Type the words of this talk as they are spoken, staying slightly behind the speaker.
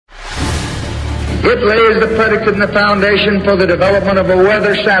It lays the predicate and the foundation for the development of a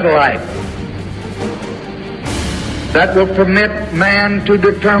weather satellite that will permit man to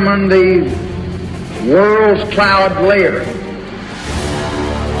determine the world's cloud layer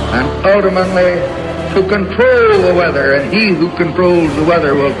and ultimately to control the weather, and he who controls the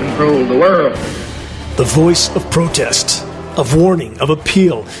weather will control the world. The voice of protest, of warning, of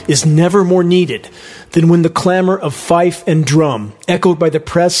appeal is never more needed than when the clamor of fife and drum, echoed by the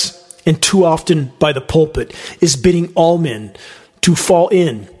press and too often by the pulpit, is bidding all men to fall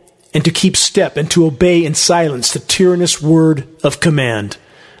in and to keep step and to obey in silence the tyrannous word of command.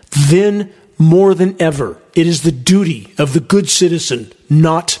 Then, more than ever, it is the duty of the good citizen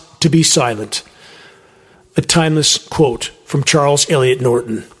not to be silent. A timeless quote from Charles Eliot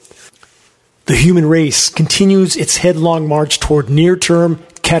Norton. The human race continues its headlong march toward near-term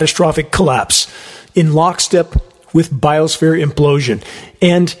catastrophic collapse in lockstep with biosphere implosion,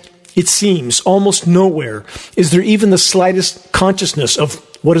 and it seems almost nowhere is there even the slightest consciousness of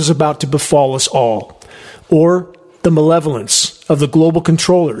what is about to befall us all, or the malevolence of the global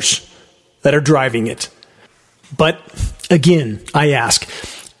controllers that are driving it. But again, I ask,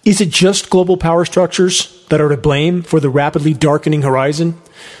 is it just global power structures that are to blame for the rapidly darkening horizon?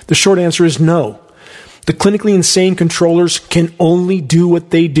 The short answer is no. The clinically insane controllers can only do what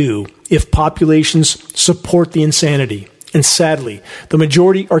they do if populations support the insanity. And sadly, the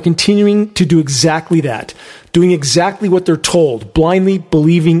majority are continuing to do exactly that, doing exactly what they're told, blindly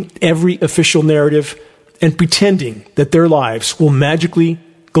believing every official narrative and pretending that their lives will magically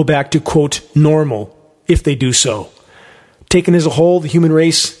go back to, quote, normal if they do so. Taken as a whole, the human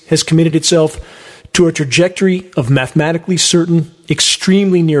race has committed itself to a trajectory of mathematically certain,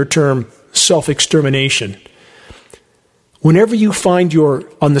 extremely near-term self-extermination. Whenever you find you're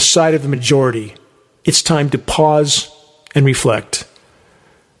on the side of the majority, it's time to pause and reflect.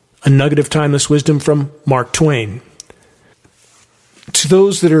 A nugget of timeless wisdom from Mark Twain. To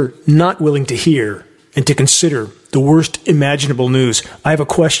those that are not willing to hear and to consider the worst imaginable news, I have a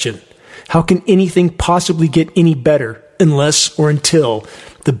question. How can anything possibly get any better unless or until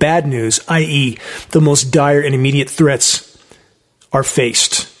the bad news, i.e., the most dire and immediate threats, are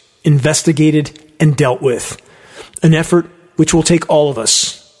faced, investigated, and dealt with? An effort which will take all of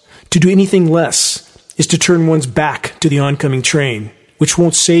us. To do anything less is to turn one's back to the oncoming train, which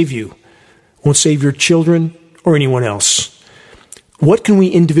won't save you, won't save your children or anyone else. What can we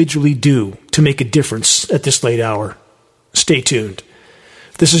individually do to make a difference at this late hour? Stay tuned.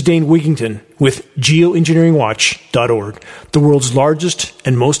 This is Dane Wigington with Geoengineeringwatch.org, the world's largest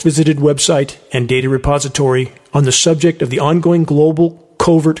and most visited website and data repository on the subject of the ongoing global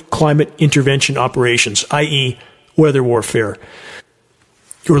covert climate intervention operations, i.e., weather warfare.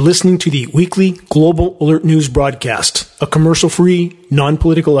 You're listening to the weekly Global Alert News broadcast, a commercial-free,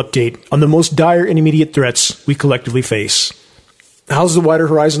 non-political update on the most dire and immediate threats we collectively face. How's the wider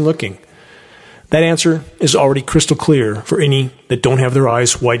horizon looking? That answer is already crystal clear for any that don't have their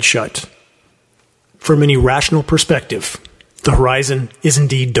eyes wide shut. From any rational perspective, the horizon is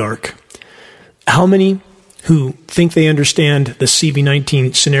indeed dark. How many who think they understand the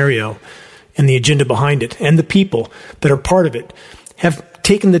CV-19 scenario and the agenda behind it, and the people that are part of it, have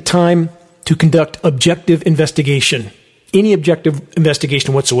taken the time to conduct objective investigation, any objective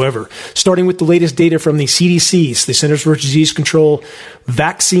investigation whatsoever, starting with the latest data from the CDC's, the Centers for Disease Control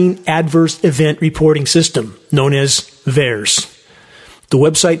Vaccine Adverse Event Reporting System, known as VAERS. The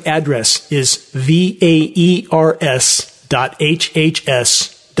website address is vaers.hhs.gov.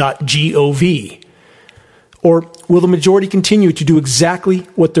 Or will the majority continue to do exactly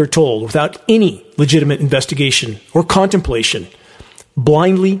what they're told without any legitimate investigation or contemplation,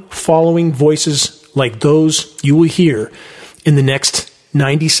 blindly following voices like those you will hear in the next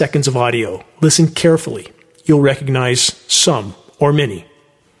 90 seconds of audio? Listen carefully. You'll recognize some or many.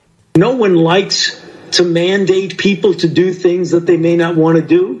 No one likes to mandate people to do things that they may not want to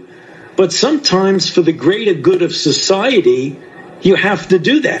do, but sometimes for the greater good of society, you have to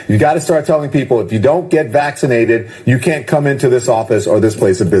do that. You got to start telling people, if you don't get vaccinated, you can't come into this office or this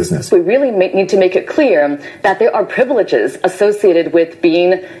place of business. We really need to make it clear that there are privileges associated with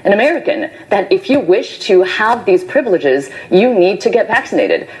being an American, that if you wish to have these privileges, you need to get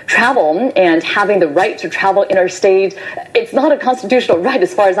vaccinated. Travel and having the right to travel interstate, it's not a constitutional right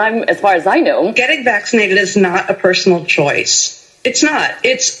as far as I know. Getting vaccinated is not a personal choice. It's not.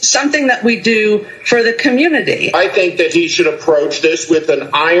 It's something that we do for the community. I think that he should approach this with an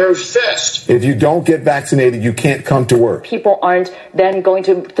iron fist. If you don't get vaccinated, you can't come to work. People aren't then going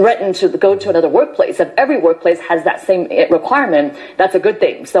to threaten to go to another workplace. If every workplace has that same requirement, that's a good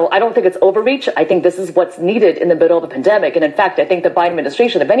thing. So I don't think it's overreach. I think this is what's needed in the middle of a pandemic. And in fact, I think the Biden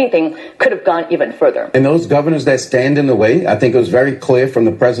administration, if anything, could have gone even further. And those governors that stand in the way, I think it was very clear from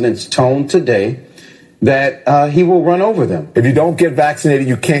the president's tone today that he will run over them. If you don't get vaccinated,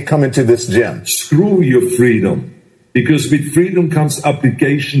 you can't come into this gym. Screw your freedom, because with freedom comes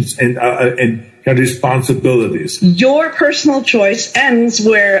obligations and responsibilities. Your personal choice ends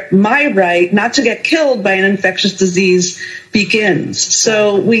where my right not to get killed by an infectious disease begins.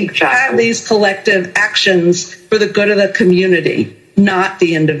 So we have these collective actions for the good of the community, not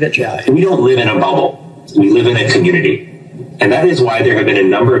the individual. We don't live in a bubble. We live in a community. And that is why there have been a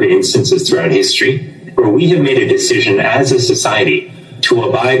number of instances throughout history where we have made a decision as a society to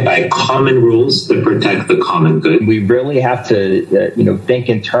abide by common rules that protect the common good. We really have to, think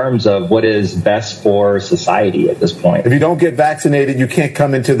in terms of what is best for society at this point. If you don't get vaccinated, you can't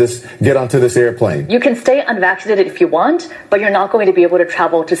get onto this airplane. You can stay unvaccinated if you want, but you're not going to be able to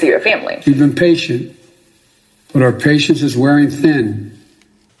travel to see your family. We've been patient, but our patience is wearing thin.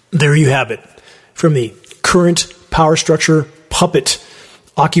 There you have it. From the current power structure puppet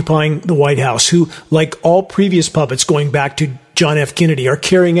occupying the White House, who, like all previous puppets going back to John F. Kennedy, are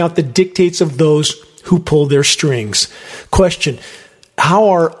carrying out the dictates of those who pull their strings. Question: how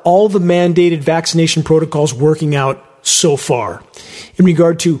are all the mandated vaccination protocols working out so far in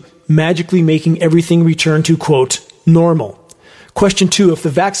regard to magically making everything return to, quote, normal? Question 2, if the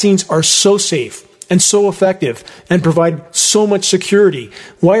vaccines are so safe and so effective and provide so much security,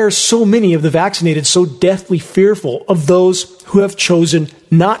 why are so many of the vaccinated so deathly fearful of those who have chosen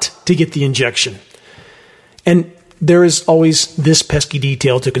not to get the injection? And there is always this pesky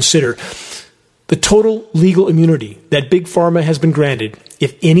detail to consider. The total legal immunity that Big Pharma has been granted,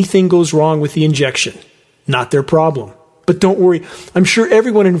 if anything goes wrong with the injection, not their problem. But don't worry, I'm sure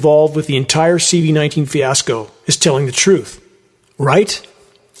everyone involved with the entire CV-19 fiasco is telling the truth. Right?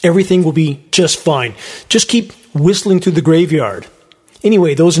 Everything will be just fine. Just keep whistling through the graveyard.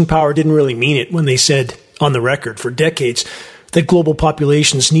 Anyway, those in power didn't really mean it when they said, on the record for decades, that global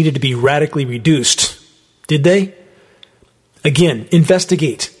populations needed to be radically reduced. Did they? Again,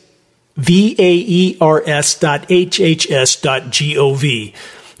 investigate. VAERS.HHS.gov,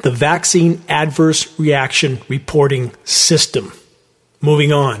 the Vaccine Adverse Reaction Reporting System.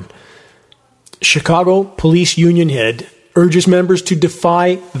 Moving on. Chicago Police Union head urges members to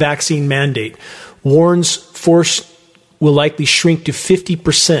defy vaccine mandate, warns force will likely shrink to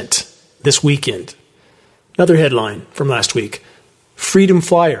 50% this weekend. Another headline from last week. Freedom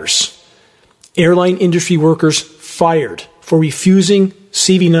Flyers. Airline industry workers fired for refusing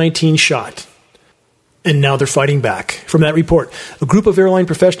CV-19 shot. And now they're fighting back. From that report, a group of airline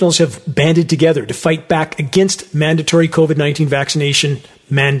professionals have banded together to fight back against mandatory COVID-19 vaccination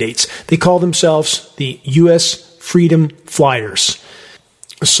mandates. They call themselves the U.S. Freedom Flyers.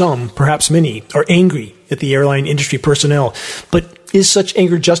 Some, perhaps many, are angry at the airline industry personnel. But is such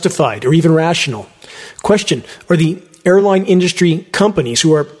anger justified or even rational? Question: are the airline industry companies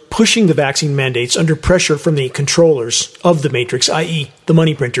who are pushing the vaccine mandates under pressure from the controllers of the matrix, i.e. the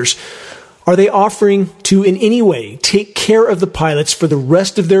money printers, are they offering to in any way take care of the pilots for the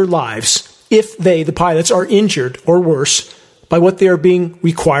rest of their lives if they, the pilots, are injured or worse by what they are being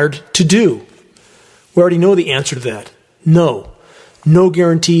required to do? We already know the answer to that. No. No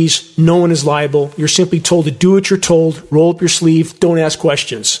guarantees. No one is liable. You're simply told to do what you're told, roll up your sleeve, don't ask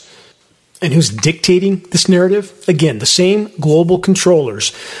questions. And who's dictating this narrative? Again, the same global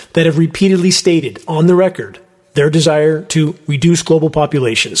controllers that have repeatedly stated on the record their desire to reduce global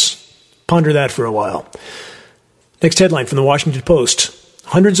populations. Ponder that for a while. Next headline from the Washington Post.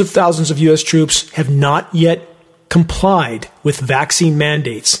 Hundreds of thousands of U.S. troops have not yet complied with vaccine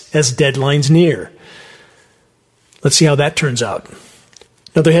mandates as deadlines near. Let's see how that turns out.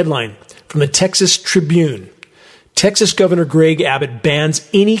 Another headline from the Texas Tribune. Texas Governor Greg Abbott bans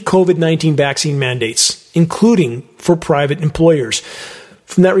any COVID-19 vaccine mandates, including for private employers.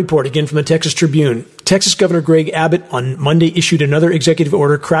 From that report, again from the Texas Tribune, Texas Governor Greg Abbott on Monday issued another executive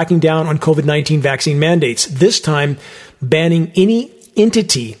order cracking down on COVID-19 vaccine mandates, this time banning any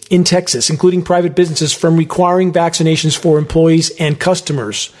entity in Texas, including private businesses, from requiring vaccinations for employees and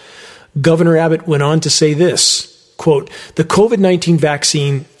customers. Governor Abbott went on to say this, quote, "The COVID-19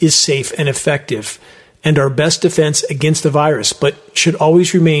 vaccine is safe and effective and our best defense against the virus, but should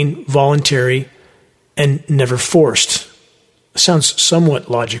always remain voluntary and never forced." Sounds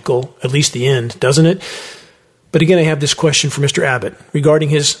somewhat logical, at least the end, doesn't it? But again, I have this question for Mr. Abbott regarding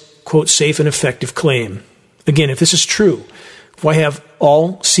his, quote, safe and effective claim. Again, if this is true, why have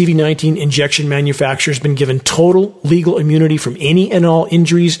all CV-19 injection manufacturers been given total legal immunity from any and all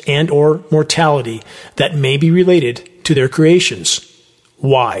injuries and or mortality that may be related to their creations?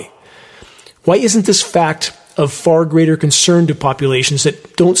 Why? Why isn't this fact of far greater concern to populations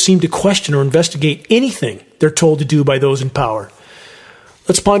that don't seem to question or investigate anything they're told to do by those in power?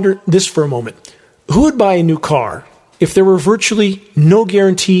 Let's ponder this for a moment. Who would buy a new car if there were virtually no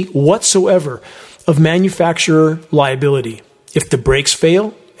guarantee whatsoever of manufacturer liability? If the brakes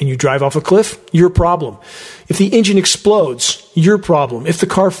fail and you drive off a cliff, your problem. If the engine explodes, your problem. If the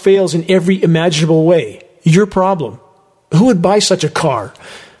car fails in every imaginable way, your problem. Who would buy such a car?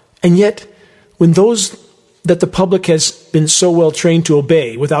 And yet, when those that the public has been so well trained to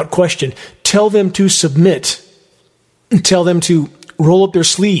obey without question tell them to submit, tell them to roll up their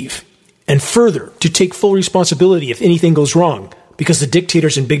sleeve, and further, to take full responsibility if anything goes wrong, because the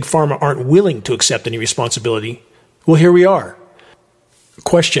dictators in Big Pharma aren't willing to accept any responsibility, well, here we are.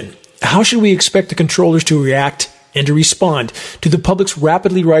 Question: how should we expect the controllers to react and to respond to the public's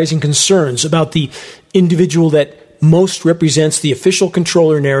rapidly rising concerns about the individual that most represents the official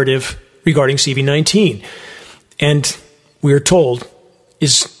controller narrative regarding CV-19, and we are told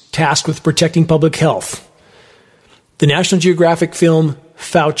is tasked with protecting public health? The National Geographic film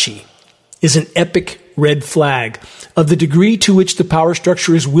Fauci is an epic red flag of the degree to which the power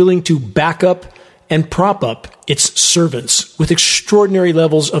structure is willing to back up and prop up its servants with extraordinary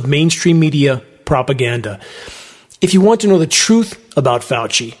levels of mainstream media propaganda. If you want to know the truth about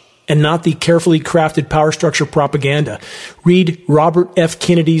Fauci and not the carefully crafted power structure propaganda, read Robert F.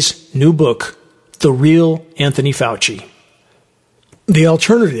 Kennedy's new book, The Real Anthony Fauci. The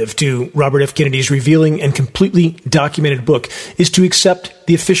alternative to Robert F. Kennedy's revealing and completely documented book is to accept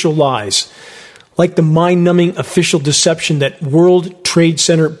the official lies, like the mind-numbing official deception that World Trade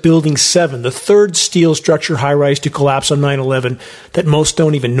Center Building 7, the third steel structure high-rise to collapse on 9/11 that most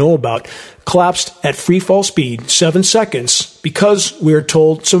don't even know about, collapsed at free-fall speed, 7 seconds, because, we are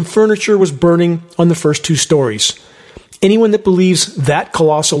told, some furniture was burning on the first 2 stories. Anyone that believes that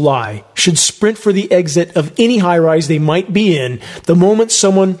colossal lie should sprint for the exit of any high-rise they might be in the moment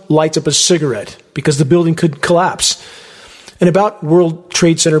someone lights up a cigarette, because the building could collapse. And about World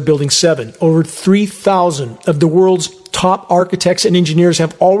Trade Center Building 7, over 3,000 of the world's top architects and engineers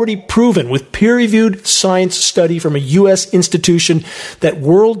have already proven with peer-reviewed science study from a U.S. institution that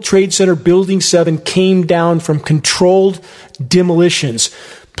World Trade Center Building 7 came down from controlled demolitions.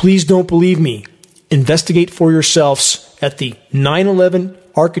 Please don't believe me. Investigate for yourselves at the 9/11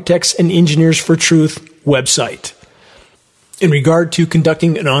 Architects and Engineers for Truth website. In regard to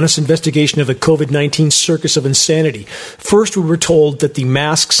conducting an honest investigation of the COVID-19 circus of insanity, first we were told that the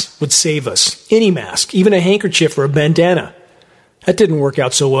masks would save us. Any mask, even a handkerchief or a bandana. That didn't work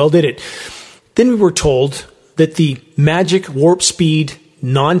out so well, did it? Then we were told that the magic warp speed,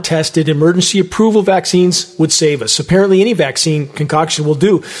 non-tested, emergency approval vaccines would save us. Apparently any vaccine concoction will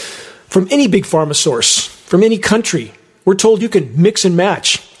do. From any big pharma source, from any country, we're told you can mix and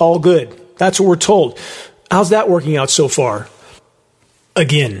match. All good. That's what we're told. How's that working out so far?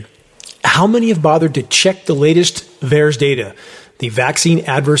 Again, how many have bothered to check the latest VAERS data, the Vaccine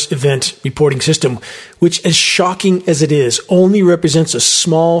Adverse Event Reporting System, which, as shocking as it is, only represents a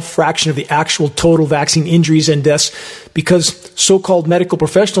small fraction of the actual total vaccine injuries and deaths because so-called medical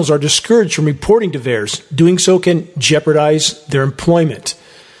professionals are discouraged from reporting to VAERS. Doing so can jeopardize their employment.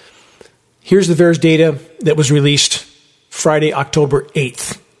 Here's the VAERS data that was released Friday, October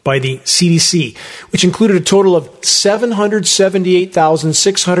 8th. By the CDC, which included a total of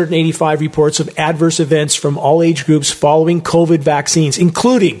 778,685 reports of adverse events from all age groups following COVID vaccines,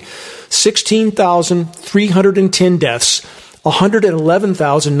 including 16,310 deaths,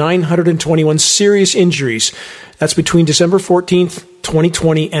 111,921 serious injuries. That's between December 14th,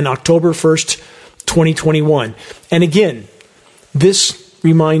 2020 and October 1st, 2021. And again, this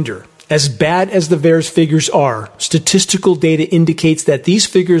reminder, as bad as the VAERS figures are, statistical data indicates that these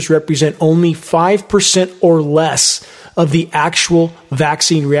figures represent only 5% or less of the actual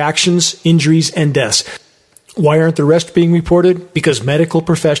vaccine reactions, injuries, and deaths. Why aren't the rest being reported? Because medical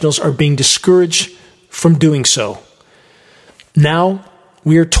professionals are being discouraged from doing so. Now,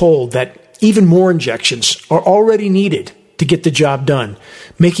 we are told that even more injections are already needed to get the job done,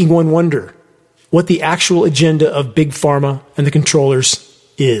 making one wonder what the actual agenda of Big Pharma and the controllers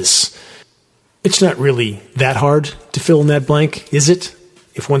is. It's not really that hard to fill in that blank, is it?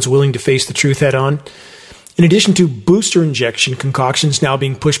 If one's willing to face the truth head on. In addition to booster injection concoctions now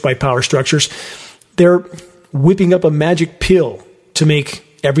being pushed by power structures, they're whipping up a magic pill to make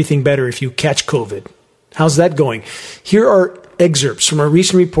everything better if you catch COVID. How's that going? Here are excerpts from a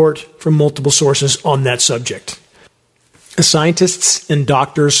recent report from multiple sources on that subject. Scientists and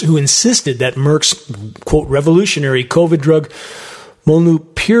doctors who insisted that Merck's, quote, revolutionary COVID drug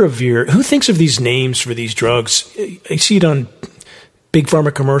molnupiravir, who thinks of these names for these drugs? I see it on big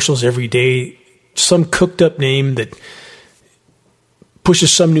pharma commercials every day, some cooked up name that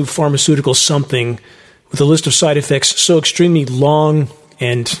pushes some new pharmaceutical something with a list of side effects so extremely long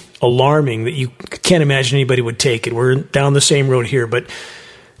and alarming that you can't imagine anybody would take it. We're down the same road here. But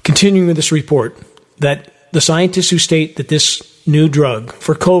continuing with this report, that the scientists who state that this new drug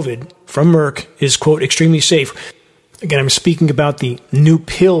for COVID from Merck is, quote, extremely safe. Again, I'm speaking about the new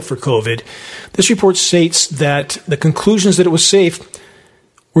pill for COVID. This report states that the conclusions that it was safe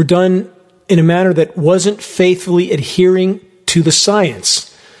were done in a manner that wasn't faithfully adhering to the science.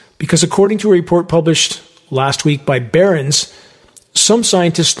 Because according to a report published last week by Barron's, some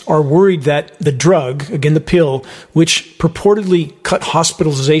scientists are worried that the drug, again the pill, which purportedly cut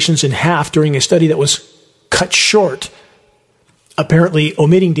hospitalizations in half during a study that was cut short, apparently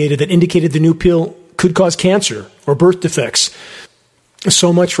omitting data that indicated the new pill could cause cancer or birth defects.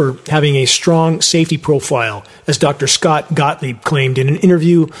 So much for having a strong safety profile, as Dr. Scott Gottlieb claimed in an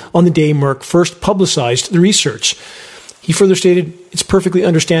interview on the day Merck first publicized the research. He further stated, it's perfectly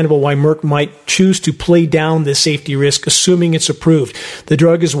understandable why Merck might choose to play down this safety risk, assuming it's approved. The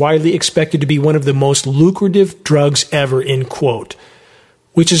drug is widely expected to be one of the most lucrative drugs ever, end quote.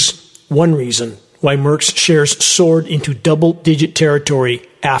 Which is one reason why Merck's shares soared into double-digit territory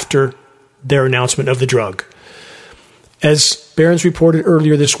after their announcement of the drug. As Barron's reported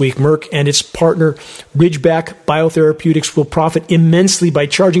earlier this week, Merck and its partner Ridgeback Biotherapeutics will profit immensely by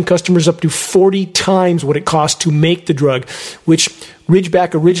charging customers up to 40 times what it costs to make the drug, which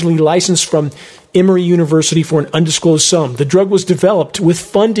Ridgeback originally licensed from Emory University for an undisclosed sum. The drug was developed with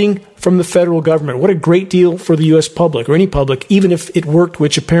funding from the federal government. What a great deal for the U.S. public, or any public, even if it worked,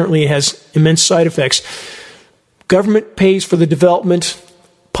 which apparently has immense side effects. Government pays for the development,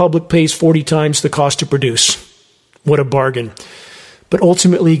 public pays 40 times the cost to produce. What a bargain. But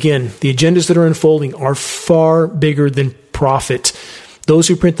ultimately, again, the agendas that are unfolding are far bigger than profit. Those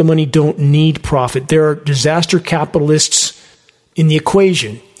who print the money don't need profit. There are disaster capitalists in the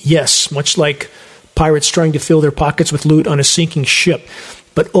equation. Yes, much like pirates trying to fill their pockets with loot on a sinking ship.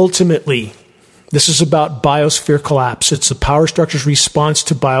 But ultimately, this is about biosphere collapse. It's the power structure's response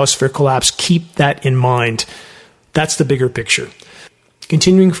to biosphere collapse. Keep that in mind. That's the bigger picture.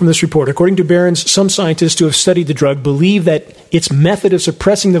 Continuing from this report, according to Barron's, some scientists who have studied the drug believe that its method of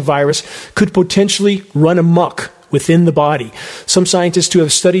suppressing the virus could potentially run amok within the body. Some scientists who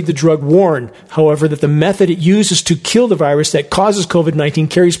have studied the drug warn, however, that the method it uses to kill the virus that causes COVID-19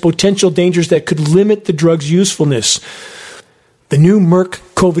 carries potential dangers that could limit the drug's usefulness. The new Merck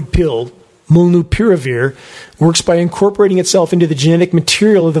COVID pill, molnupiravir, works by incorporating itself into the genetic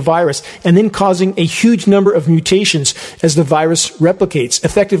material of the virus and then causing a huge number of mutations as the virus replicates,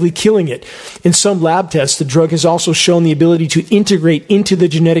 effectively killing it. In some lab tests, the drug has also shown the ability to integrate into the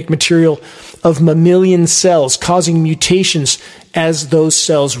genetic material of mammalian cells, causing mutations as those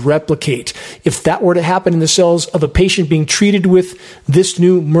cells replicate. If that were to happen in the cells of a patient being treated with this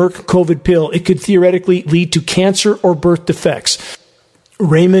new Merck COVID pill, it could theoretically lead to cancer or birth defects.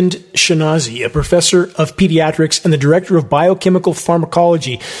 Raymond Shanazi, a professor of pediatrics and the director of biochemical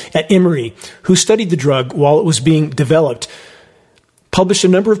pharmacology at Emory, who studied the drug while it was being developed, published a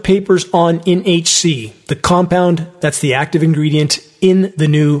number of papers on NHC, the compound that's the active ingredient in the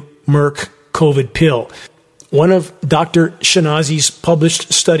new Merck COVID pill. One of Dr. Shanazi's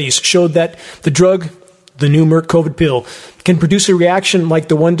published studies showed that the drug, the new Merck COVID pill, can produce a reaction like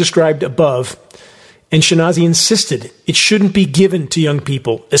the one described above. And Shanazi insisted it shouldn't be given to young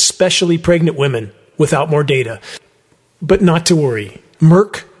people, especially pregnant women, without more data. But not to worry.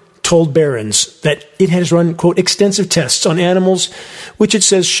 Merck told Barron's that it has run, quote, extensive tests on animals, which it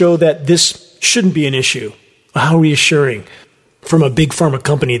says show that this shouldn't be an issue. How reassuring from a big pharma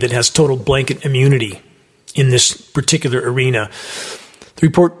company that has total blanket immunity in this particular arena. The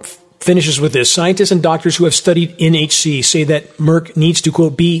report finishes with this. Scientists and doctors who have studied NHC say that Merck needs to,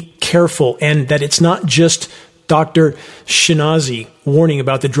 quote, be careful, and that it's not just Dr. Shanazi warning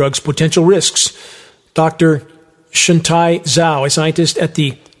about the drug's potential risks. Dr. Shuntai Zhao, a scientist at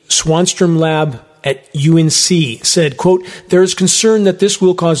the Swanstrom Lab at UNC, said, quote, there is concern that this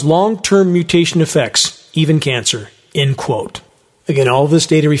will cause long-term mutation effects, even cancer, end quote. Again, all of this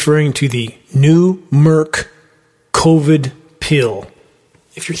data referring to the new Merck COVID pill.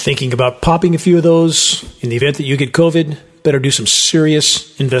 If you're thinking about popping a few of those in the event that you get COVID, better do some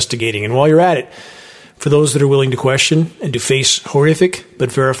serious investigating. And while you're at it, for those that are willing to question and to face horrific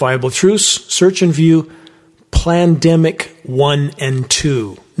but verifiable truths, search and view Plandemic 1 and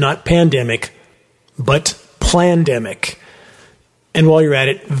 2. Not pandemic, but plandemic. And while you're at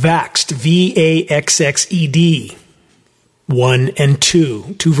it, Vaxxed, VAXXED 1 and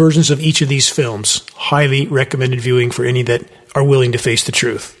 2. Two versions of each of these films. Highly recommended viewing for any that are willing to face the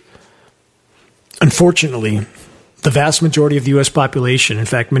truth. Unfortunately, the vast majority of the U.S. population, in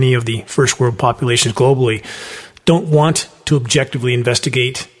fact, many of the first world populations globally, don't want to objectively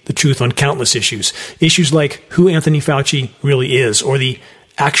investigate the truth on countless issues. Issues like who Anthony Fauci really is, or the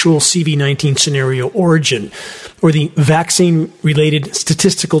actual CV-19 scenario origin, or the vaccine-related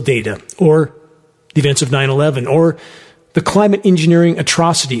statistical data, or the events of 9/11, or the climate engineering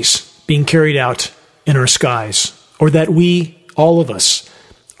atrocities being carried out in our skies, or that we, all of us,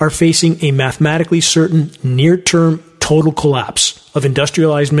 are facing a mathematically certain near-term total collapse of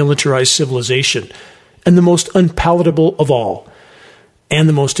industrialized, militarized civilization, and the most unpalatable of all, and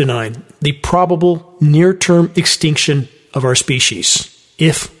the most denied, the probable near-term extinction of our species,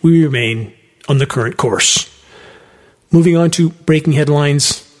 if we remain on the current course. Moving on to breaking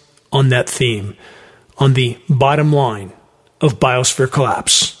headlines on that theme, on the bottom line of biosphere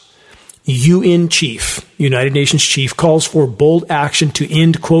collapse. UN chief, United Nations chief, calls for bold action to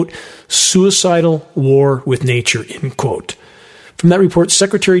end, quote, suicidal war with nature, end quote. From that report,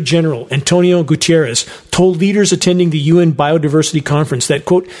 Secretary General Antonio Guterres told leaders attending the UN Biodiversity Conference that,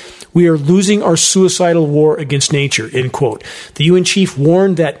 quote, we are losing our suicidal war against nature, end quote. The UN chief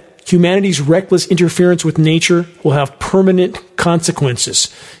warned that humanity's reckless interference with nature will have permanent consequences.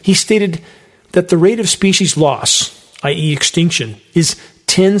 He stated that the rate of species loss, i.e. extinction, is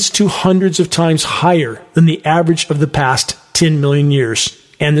tens to hundreds of times higher than the average of the past 10 million years,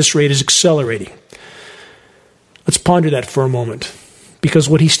 and this rate is accelerating. Let's ponder that for a moment, because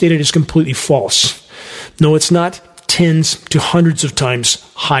what he stated is completely false. No, it's not tens to hundreds of times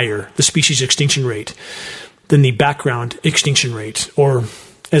higher, the species extinction rate, than the background extinction rate, or,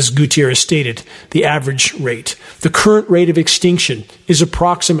 as Gutierrez stated, the average rate. The current rate of extinction is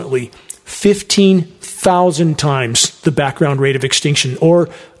approximately 15,000 times the background rate of extinction, or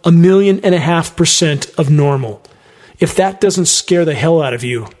 1.5 million of normal. If that doesn't scare the hell out of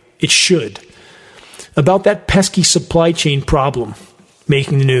you, it should. About that pesky supply chain problem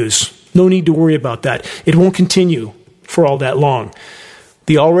making the news, no need to worry about that. It won't continue for all that long.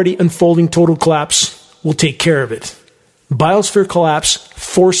 The already unfolding total collapse will take care of it. Biosphere collapse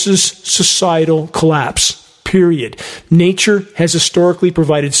forces societal collapse. Period. Nature has historically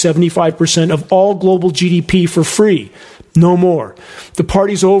provided 75% of all global GDP for free. No more. The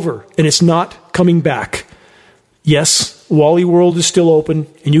party's over, and it's not coming back. Yes, Wally World is still open,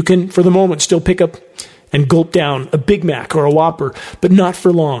 and you can, for the moment, still pick up and gulp down a Big Mac or a Whopper, but not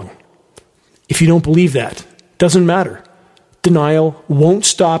for long. If you don't believe that, doesn't matter. Denial won't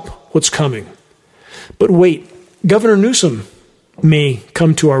stop what's coming. But wait, Governor Newsom may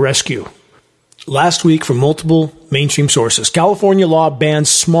come to our rescue. Last week, from multiple mainstream sources, California law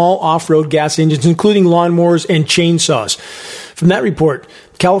bans small off-road gas engines, including lawnmowers and chainsaws. From that report,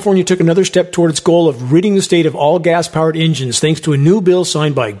 California took another step toward its goal of ridding the state of all gas-powered engines thanks to a new bill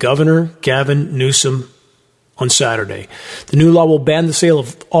signed by Governor Gavin Newsom on Saturday. The new law will ban the sale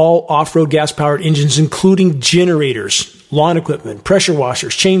of all off-road gas-powered engines, including generators, lawn equipment, pressure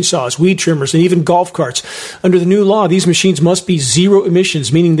washers, chainsaws, weed trimmers, and even golf carts. Under the new law, these machines must be zero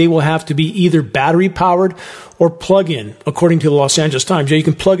emissions, meaning they will have to be either battery-powered or plug-in, according to the Los Angeles Times. Yeah, you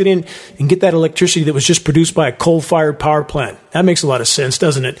can plug it in and get that electricity that was just produced by a coal-fired power plant. That makes a lot of sense,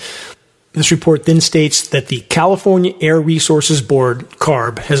 doesn't it? This report then states that the California Air Resources Board,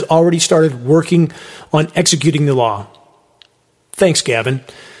 CARB, has already started working on executing the law. Thanks, Gavin.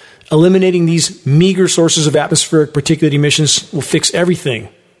 Eliminating these meager sources of atmospheric particulate emissions will fix everything,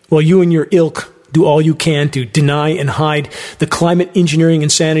 while you and your ilk do all you can to deny and hide the climate engineering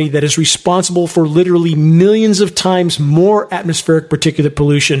insanity that is responsible for literally millions of times more atmospheric particulate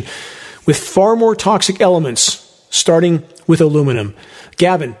pollution with far more toxic elements, starting with aluminum.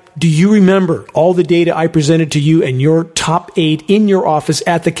 Gavin, do you remember all the data I presented to you and your top aide in your office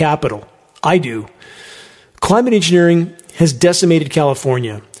at the Capitol? I do. Climate engineering has decimated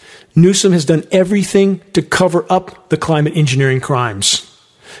California. Newsom has done everything to cover up the climate engineering crimes.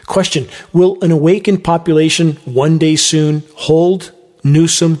 Question, will an awakened population one day soon hold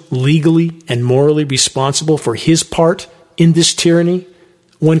Newsom legally and morally responsible for his part in this tyranny?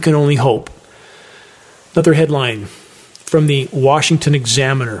 One can only hope. Another headline from the Washington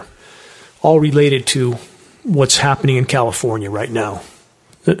Examiner, all related to what's happening in California right now.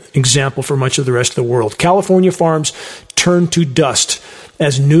 An example for much of the rest of the world. California farms turn to dust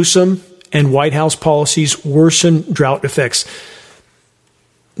as Newsom and White House policies worsen drought effects.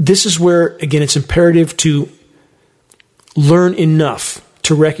 This is where, again, it's imperative to learn enough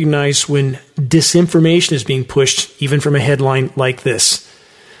to recognize when disinformation is being pushed, even from a headline like this.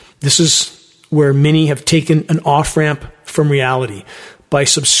 This is where many have taken an off-ramp from reality by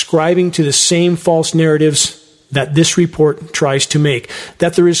subscribing to the same false narratives that this report tries to make.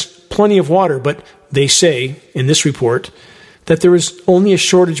 That there is plenty of water, but they say in this report that there is only a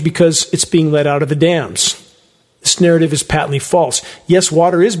shortage because it's being let out of the dams. This narrative is patently false. Yes,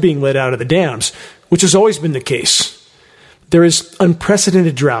 water is being let out of the dams, which has always been the case. There is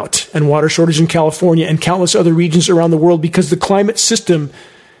unprecedented drought and water shortage in California and countless other regions around the world because the climate system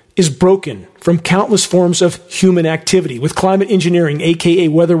is broken from countless forms of human activity, with climate engineering, aka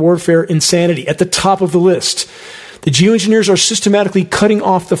weather warfare insanity, at the top of the list. The geoengineers are systematically cutting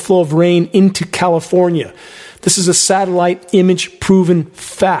off the flow of rain into California. This is a satellite image proven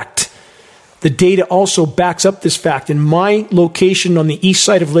fact. The data also backs up this fact. In my location on the east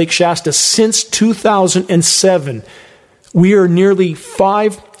side of Lake Shasta, since 2007, we are nearly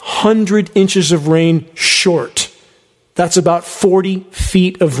 500 inches of rain short. That's about 40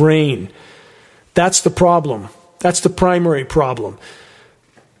 feet of rain. That's the problem. That's the primary problem.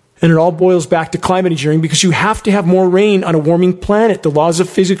 And it all boils back to climate engineering because you have to have more rain on a warming planet. The laws of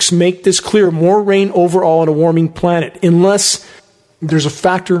physics make this clear. More rain overall on a warming planet, unless there's a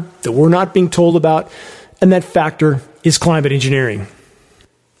factor that we're not being told about, and that factor is climate engineering.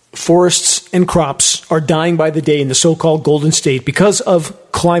 Forests and crops are dying by the day in the so-called Golden State because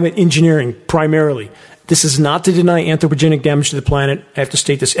of climate engineering, primarily. This is not to deny anthropogenic damage to the planet. I have to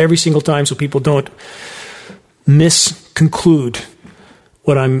state this every single time so people don't misconclude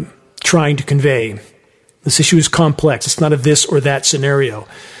what I'm trying to convey. This issue is complex. It's not a this or that scenario.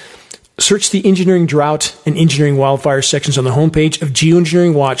 Search the engineering drought and engineering wildfire sections on the homepage of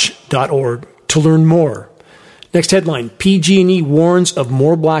geoengineeringwatch.org to learn more. Next headline, PG&E warns of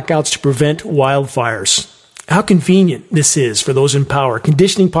more blackouts to prevent wildfires. How convenient this is for those in power,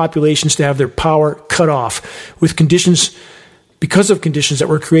 conditioning populations to have their power cut off because of conditions that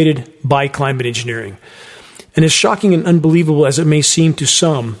were created by climate engineering. And as shocking and unbelievable as it may seem to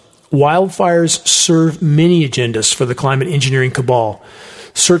some, wildfires serve many agendas for the climate engineering cabal.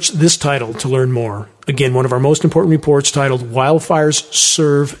 Search this title to learn more. Again, one of our most important reports titled Wildfires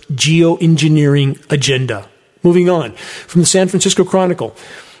Serve Geoengineering Agenda. Moving on, from the San Francisco Chronicle.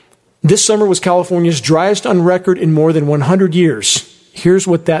 This summer was California's driest on record in more than 100 years. Here's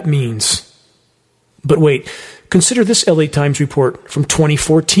what that means. But wait, consider this LA Times report from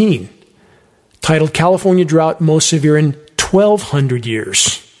 2014, titled California Drought Most Severe in 1,200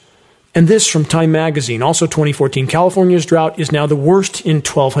 Years. And this from Time Magazine, also 2014, California's drought is now the worst in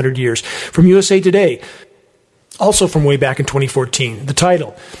 1,200 years. From USA Today, also from way back in 2014, the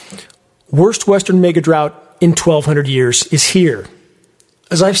title, Worst Western Mega Drought in 1,200 Years is here.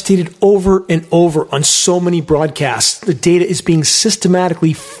 As I've stated over and over on so many broadcasts, the data is being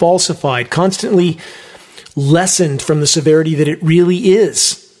systematically falsified, constantly lessened from the severity that it really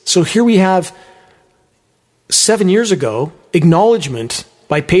is. So here we have 7 years ago, acknowledgement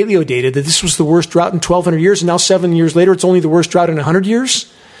by paleo data that this was the worst drought in 1,200 years, and now 7 years later, it's only the worst drought in 100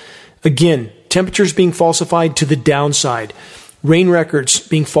 years? Again, temperatures being falsified to the downside. Rain records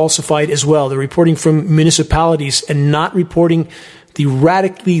being falsified as well. They're reporting from municipalities and not reporting the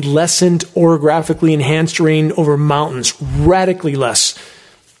radically lessened orographically enhanced rain over mountains. Radically less.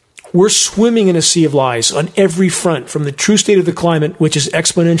 We're swimming in a sea of lies on every front, from the true state of the climate, which is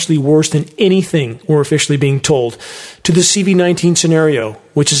exponentially worse than anything we're officially being told, to the CV-19 scenario,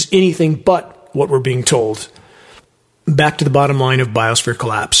 which is anything but what we're being told. Back to the bottom line of biosphere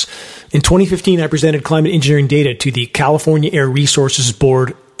collapse. In 2015, I presented climate engineering data to the California Air Resources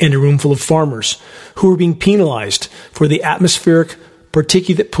Board and a room full of farmers who were being penalized for the atmospheric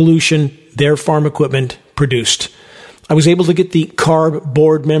particulate pollution their farm equipment produced. I was able to get the CARB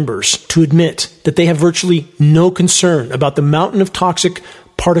board members to admit that they have virtually no concern about the mountain of toxic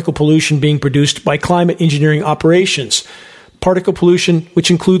particle pollution being produced by climate engineering operations. Particle pollution,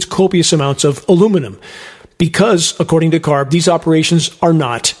 which includes copious amounts of aluminum, because, according to CARB, these operations are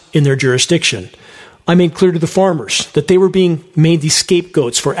not in their jurisdiction. I made clear to the farmers that they were being made the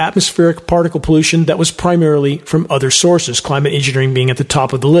scapegoats for atmospheric particle pollution that was primarily from other sources, climate engineering being at the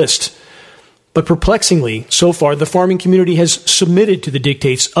top of the list. But perplexingly, so far, the farming community has submitted to the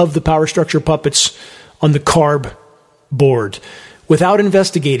dictates of the power structure puppets on the CARB board without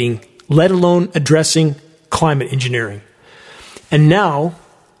investigating, let alone addressing climate engineering. And now,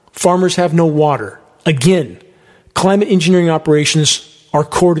 farmers have no water. Again, climate engineering operations are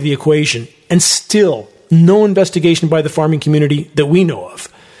core to the equation, and still no investigation by the farming community that we know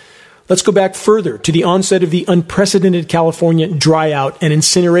of. Let's go back further to the onset of the unprecedented California dry out and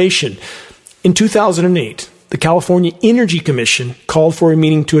incineration. In 2008, the California Energy Commission called for a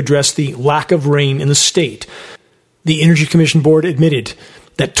meeting to address the lack of rain in the state. The Energy Commission board admitted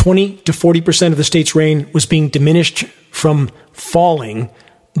that 20 to 40% of the state's rain was being diminished from falling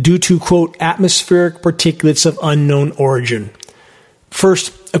due to, quote, atmospheric particulates of unknown origin.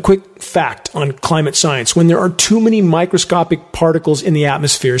 First, a quick fact on climate science. When there are too many microscopic particles in the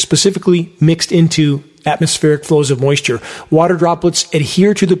atmosphere, specifically mixed into atmospheric flows of moisture, water droplets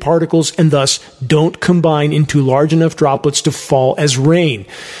adhere to the particles and thus don't combine into large enough droplets to fall as rain.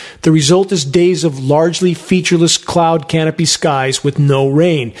 The result is days of largely featureless cloud canopy skies with no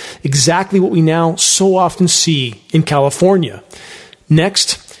rain, exactly what we now so often see in California.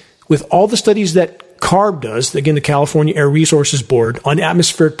 Next, with all the studies that CARB does, again, the California Air Resources Board, on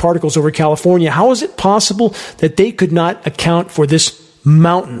atmospheric particles over California, how is it possible that they could not account for this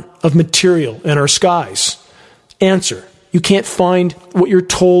mountain of material in our skies? Answer: you can't find what you're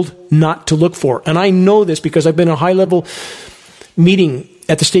told not to look for. And I know this because I've been in a high-level meeting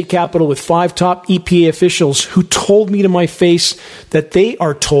at the state capitol with 5 top EPA officials who told me to my face that they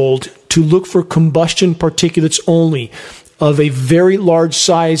are told to look for combustion particulates only of a very large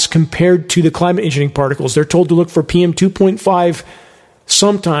size compared to the climate engineering particles. They're told to look for PM 2.5,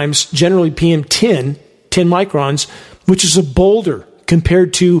 sometimes, generally PM 10 microns, which is a boulder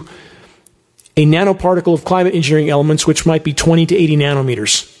compared to a nanoparticle of climate engineering elements, which might be 20 to 80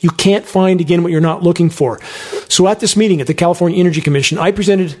 nanometers. You can't find, again, what you're not looking for. So at this meeting at the California Energy Commission, I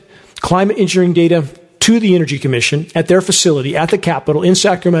presented climate engineering data to the Energy Commission at their facility at the Capitol in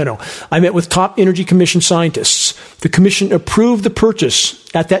Sacramento. I met with top Energy Commission scientists. The Commission approved the purchase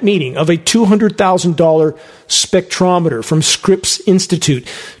at that meeting of a $200,000 spectrometer from Scripps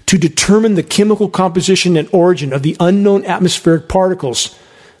Institute to determine the chemical composition and origin of the unknown atmospheric particles.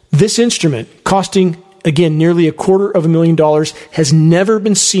 This instrument, costing, again, nearly $250,000, has never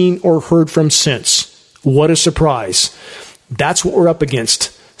been seen or heard from since. What a surprise. That's what we're up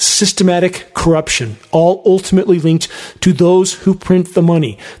against. Systematic corruption, all ultimately linked to those who print the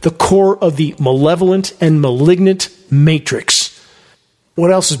money, the core of the malevolent and malignant matrix. What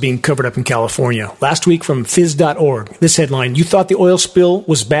else is being covered up in California? Last week from phys.org, this headline: you thought the oil spill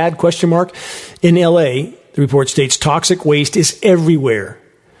was bad? ? In LA, the report states toxic waste is everywhere.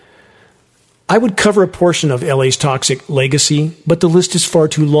 I would cover a portion of LA's toxic legacy, but the list is far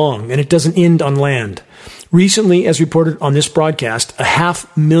too long, and it doesn't end on land. Recently, as reported on this broadcast,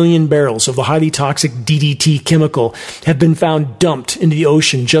 500,000 barrels of the highly toxic DDT chemical have been found dumped into the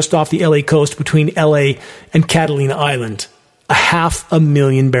ocean just off the LA coast between LA and Catalina Island.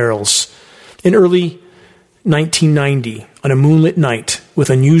 500,000 barrels. In early 1990, on a moonlit night with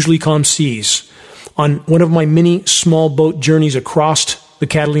unusually calm seas, on one of my many small boat journeys across the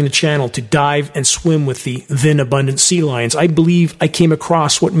Catalina Channel to dive and swim with the then abundant sea lions, I believe I came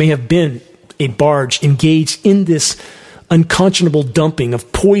across what may have been a barge engaged in this unconscionable dumping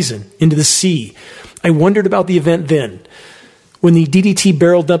of poison into the sea. I wondered about the event then. When the DDT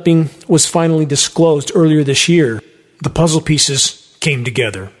barrel dumping was finally disclosed earlier this year, the puzzle pieces came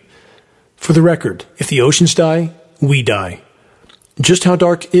together. For the record, if the oceans die, we die. Just how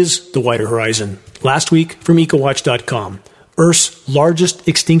dark is the wider horizon? Last week from EcoWatch.com, Earth's largest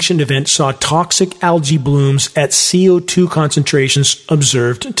extinction event saw toxic algae blooms at CO2 concentrations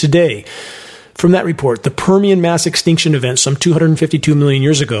observed today. From that report, the Permian mass extinction event some 252 million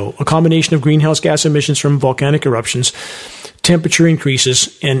years ago, a combination of greenhouse gas emissions from volcanic eruptions, temperature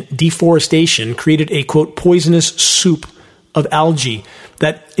increases, and deforestation created a, quote, poisonous soup of algae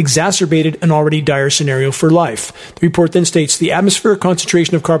that exacerbated an already dire scenario for life. The report then states the atmospheric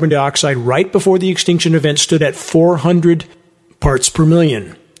concentration of carbon dioxide right before the extinction event stood at 400 parts per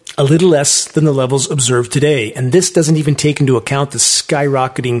million, a little less than the levels observed today. And this doesn't even take into account the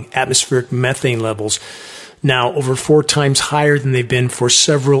skyrocketing atmospheric methane levels, now over 4 times higher than they've been for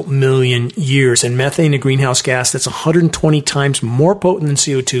several million years. And methane, a greenhouse gas that's 120 times more potent than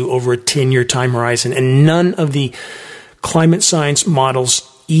CO2 over a 10-year time horizon. And none of the climate science models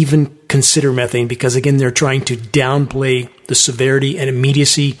even consider methane because, again, they're trying to downplay the severity and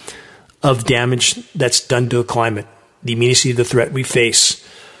immediacy of damage that's done to the climate, the immediacy of the threat we face.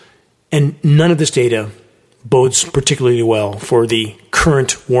 And none of this data bodes particularly well for the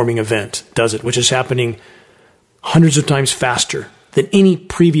current warming event, does it? Which is happening hundreds of times faster than any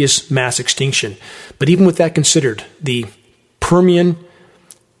previous mass extinction. But even with that considered, the Permian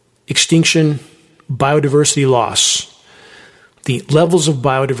extinction biodiversity loss, the levels of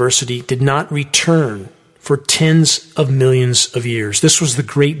biodiversity did not return for tens of millions of years. This was the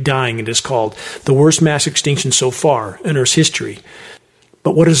Great Dying, it is called, the worst mass extinction so far in Earth's history.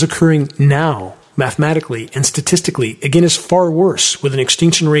 But what is occurring now mathematically and statistically, again, is far worse, with an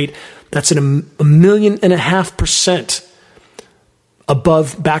extinction rate that's at 1.5%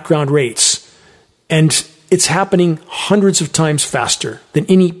 above background rates. And it's happening hundreds of times faster than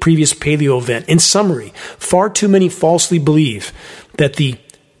any previous paleo event. In summary, far too many falsely believe that the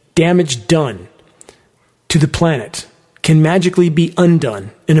damage done to the planet can magically be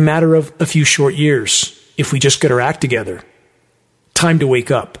undone in a matter of a few short years if we just get our act together. Time to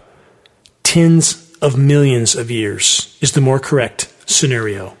wake up. Tens of millions of years is the more correct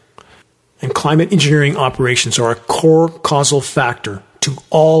scenario. And climate engineering operations are a core causal factor to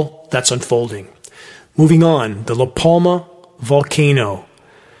all that's unfolding. Moving on, the La Palma volcano.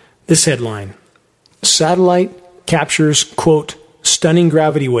 This headline: satellite captures, quote, stunning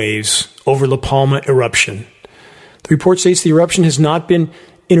gravity waves over La Palma eruption. The report states the eruption has not been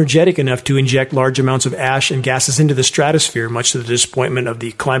energetic enough to inject large amounts of ash and gases into the stratosphere, much to the disappointment of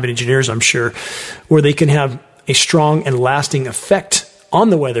the climate engineers, I'm sure, where they can have a strong and lasting effect on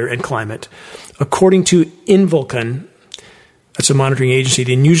the weather and climate. According to Invulcan, that's a monitoring agency,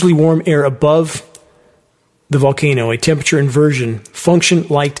 the unusually warm air above the volcano, a temperature inversion, functioned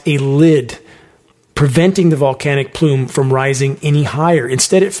like a lid, preventing the volcanic plume from rising any higher.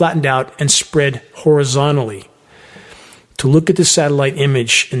 Instead, it flattened out and spread horizontally. To look at the satellite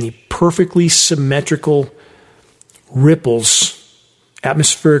image and the perfectly symmetrical ripples,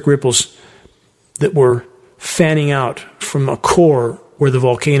 atmospheric ripples that were fanning out from a core where the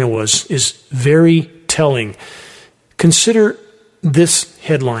volcano was, is very telling. Consider this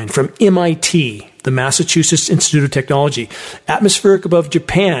headline from MIT, the Massachusetts Institute of Technology. Atmospheric above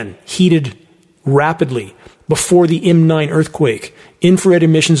Japan heated rapidly before the M9 earthquake. Infrared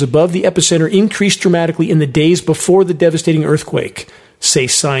emissions above the epicenter increased dramatically in the days before the devastating earthquake, say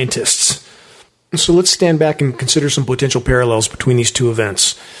scientists. So let's stand back and consider some potential parallels between these two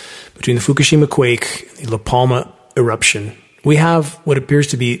events. Between the Fukushima quake and the La Palma eruption, we have what appears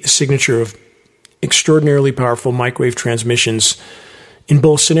to be a signature of extraordinarily powerful microwave transmissions in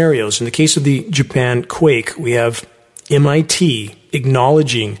both scenarios. In the case of the Japan quake, we have MIT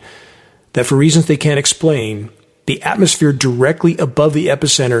acknowledging that for reasons they can't explain, the atmosphere directly above the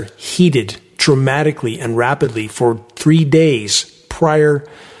epicenter heated dramatically and rapidly for 3 days prior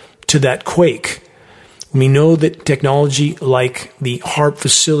to that quake. We know that technology like the HARP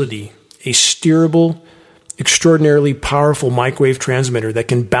facility, a steerable, extraordinarily powerful microwave transmitter that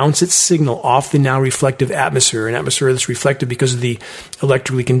can bounce its signal off the now reflective atmosphere, an atmosphere that's reflective because of the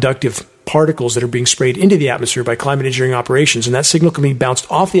electrically conductive particles that are being sprayed into the atmosphere by climate engineering operations, and that signal can be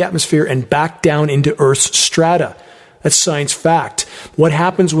bounced off the atmosphere and back down into Earth's strata. That's science fact. What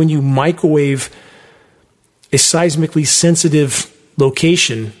happens when you microwave a seismically sensitive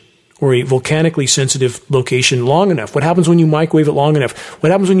location or a volcanically sensitive location long enough? What happens when you microwave it long enough?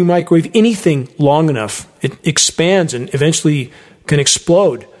 What happens when you microwave anything long enough? It expands and eventually can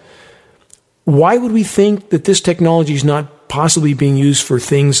explode. Why would we think that this technology is not possibly being used for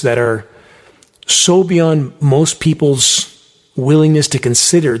things that are so beyond most people's willingness to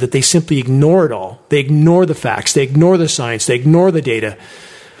consider that they simply ignore it all? They ignore the facts, they ignore the science, they ignore the data,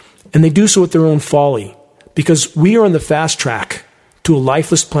 and they do so with their own folly, because we are on the fast track to a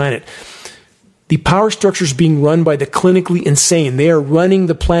lifeless planet. The power structure is being run by the clinically insane. They are running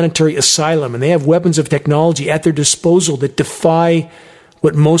the planetary asylum, and they have weapons of technology at their disposal that defy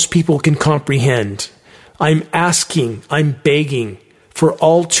what most people can comprehend. I'm asking, I'm begging for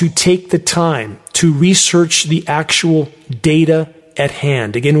all to take the time to research the actual data at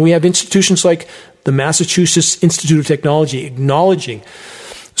hand. Again, we have institutions like the Massachusetts Institute of Technology acknowledging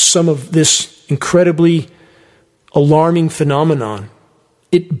some of this incredibly alarming phenomenon.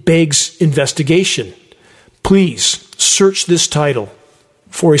 It begs investigation. Please search this title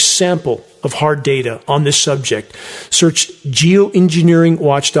for a sample of hard data on this subject. Search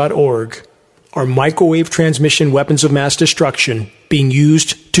geoengineeringwatch.org. Are microwave transmission weapons of mass destruction being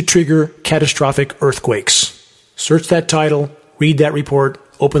used to trigger catastrophic earthquakes? Search that title, read that report,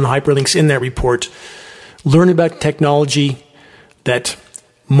 open the hyperlinks in that report, learn about technology that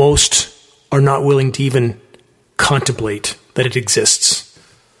most are not willing to even contemplate that it exists.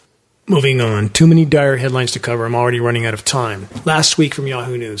 Moving on. Too many dire headlines to cover. I'm already running out of time. Last week from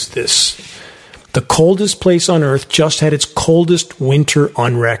Yahoo News, this. The coldest place on Earth just had its coldest winter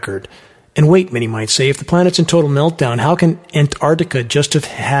on record. And wait, many might say, if the planet's in total meltdown, how can Antarctica just have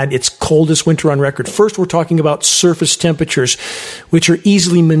had its coldest winter on record? First, we're talking about surface temperatures, which are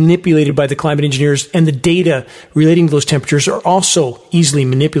easily manipulated by the climate engineers, and the data relating to those temperatures are also easily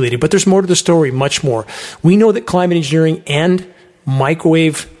manipulated. But there's more to the story, much more. We know that climate engineering and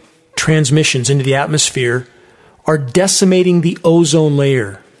microwave transmissions into the atmosphere are decimating the ozone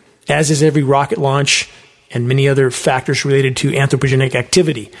layer. as is every rocket launch and many other factors related to anthropogenic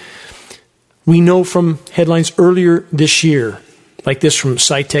activity. We know from headlines earlier this year, like this from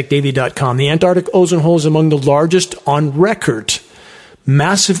SciTechDaily.com, the Antarctic ozone hole is among the largest on record.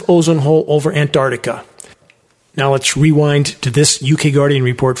 Massive ozone hole over Antarctica. Now let's rewind to this UK Guardian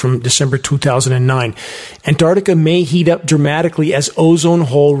report from December 2009. Antarctica may heat up dramatically as ozone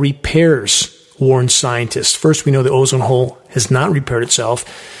hole repairs, warn scientists. First, we know the ozone hole has not repaired itself.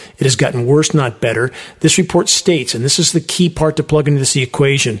 It has gotten worse, not better. This report states, and this is the key part to plug into this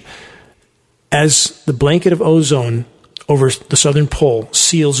equation, as the blanket of ozone over the southern pole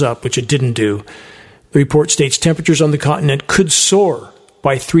seals up, which it didn't do, the report states temperatures on the continent could soar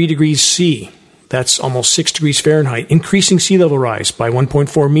by 3 degrees C. That's almost 6 degrees Fahrenheit, increasing sea level rise by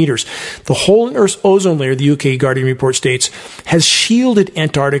 1.4 meters. The hole in Earth's ozone layer, the UK Guardian report states, has shielded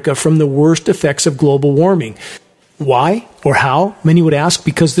Antarctica from the worst effects of global warming. Why or how? Many would ask,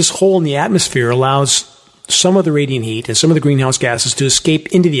 because this hole in the atmosphere allows some of the radiant heat and some of the greenhouse gases to escape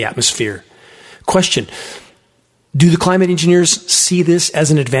into the atmosphere. Question: do the climate engineers see this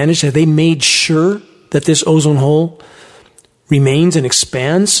as an advantage? Have they made sure that this ozone hole remains and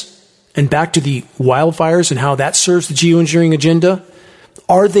expands? And back to the wildfires and how that serves the geoengineering agenda.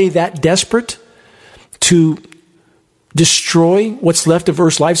 Are they that desperate to destroy what's left of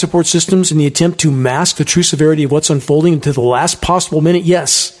Earth's life support systems in the attempt to mask the true severity of what's unfolding until the last possible minute?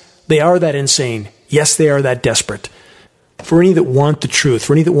 Yes, they are that insane. Yes, they are that desperate. For any that want the truth,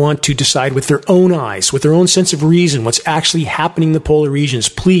 for any that want to decide with their own eyes, with their own sense of reason, what's actually happening in the polar regions,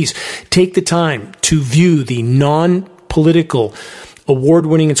 please take the time to view the non-political,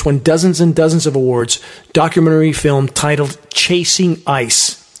 award-winning, it's won dozens and dozens of awards, documentary film titled Chasing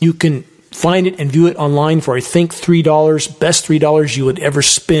Ice. You can find it and view it online for, I think, $3, best $3 you would ever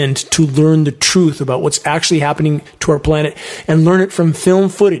spend to learn the truth about what's actually happening to our planet and learn it from film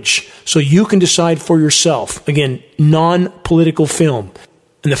footage so you can decide for yourself. Again, non-political film.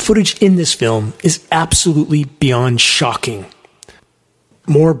 And the footage in this film is absolutely beyond shocking.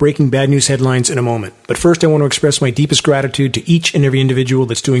 More breaking bad news headlines in a moment. But first, I want to express my deepest gratitude to each and every individual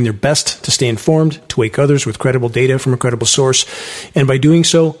that's doing their best to stay informed, to wake others with credible data from a credible source, and by doing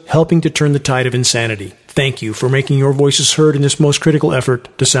so, helping to turn the tide of insanity. Thank you for making your voices heard in this most critical effort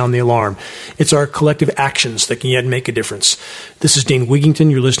to sound the alarm. It's our collective actions that can yet make a difference. This is Dane Wigington.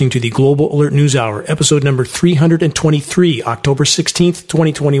 You're listening to the Global Alert News Hour, episode number 323, October 16th,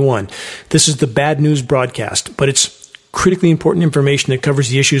 2021. This is the bad news broadcast, but it's critically important information that covers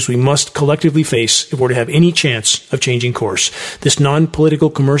the issues we must collectively face if we're to have any chance of changing course. This non-political,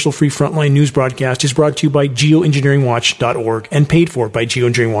 commercial-free frontline news broadcast is brought to you by Geoengineeringwatch.org and paid for by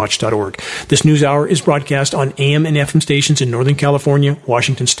Geoengineeringwatch.org. This news hour is broadcast on AM and FM stations in Northern California,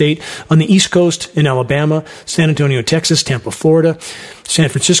 Washington State, on the East Coast, in Alabama, San Antonio, Texas, Tampa, Florida, San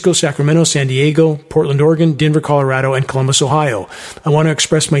Francisco, Sacramento, San Diego, Portland, Oregon, Denver, Colorado, and Columbus, Ohio. I want to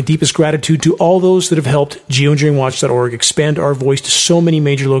express my deepest gratitude to all those that have helped Geoengineeringwatch.org expand our voice to so many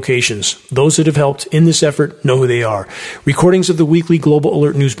major locations. Those that have helped in this effort know who they are. Recordings of the weekly Global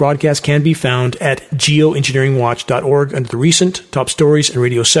Alert News broadcast can be found at geoengineeringwatch.org under the recent, top stories, and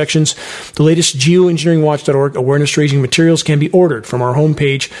radio sections. The latest Geoengineeringwatch.org awareness-raising materials can be ordered from our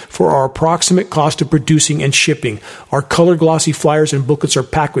homepage for our approximate cost of producing and shipping. Our color-glossy flyers and booklets are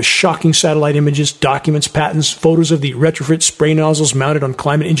packed with shocking satellite images, documents, patents, photos of the retrofit spray nozzles mounted on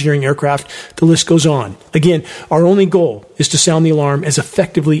climate engineering aircraft. The list goes on. Again, our only goal is to sound the alarm as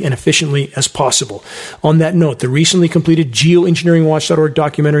effectively and efficiently as possible. On that note, the recently completed Geoengineeringwatch.org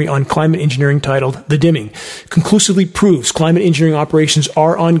documentary on climate engineering titled The Dimming conclusively proves climate engineering operations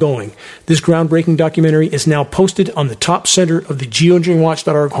are ongoing. This groundbreaking documentary is now posted on the top center of the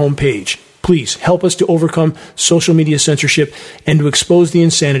Geoengineeringwatch.org homepage. Please help us to overcome social media censorship and to expose the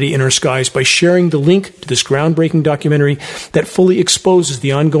insanity in our skies by sharing the link to this groundbreaking documentary that fully exposes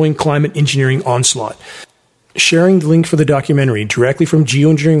the ongoing climate engineering onslaught. Sharing the link for the documentary directly from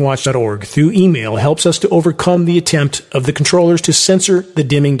geoengineeringwatch.org through email helps us to overcome the attempt of the controllers to censor the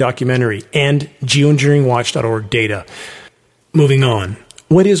dimming documentary and geoengineeringwatch.org data. Moving on.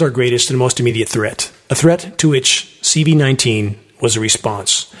 What is our greatest and most immediate threat? A threat to which CV-19 was a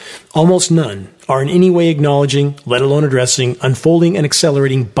response. Almost none are in any way acknowledging, let alone addressing, unfolding and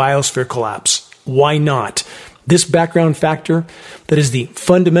accelerating biosphere collapse. Why not? This background factor, that is the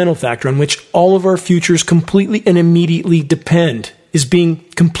fundamental factor on which all of our futures completely and immediately depend, is being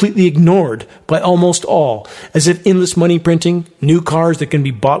completely ignored by almost all, as if endless money printing, new cars that can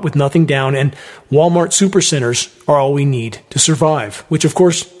be bought with nothing down, and Walmart supercenters are all we need to survive, which of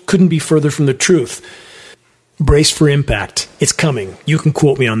course couldn't be further from the truth. Brace for impact. It's coming. You can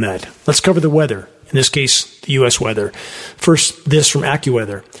quote me on that. Let's cover the weather. In this case, the U.S. weather. First, this from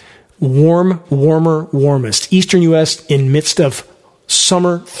AccuWeather. warmest. Eastern U.S. in midst of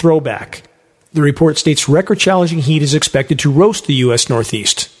summer throwback. The report states record challenging heat is expected to roast the U.S.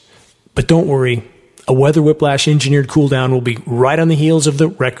 Northeast. But don't worry, a weather whiplash engineered cool down will be right on the heels of the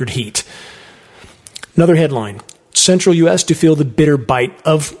record heat. Another headline, Central U.S. to feel the bitter bite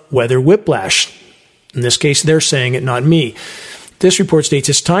of weather whiplash. In this case, they're saying it, not me. This report states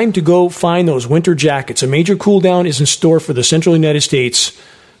it's time to go find those winter jackets. A major cool down is in store for the central United States.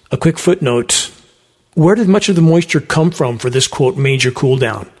 A quick footnote. Where did much of the moisture come from for this, quote, major cool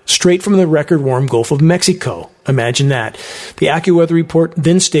down? Straight from the record warm Gulf of Mexico. Imagine that. The AccuWeather report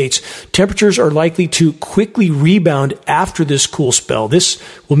then states temperatures are likely to quickly rebound after this cool spell. This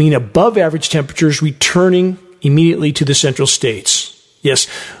will mean above average temperatures returning immediately to the central states. Yes,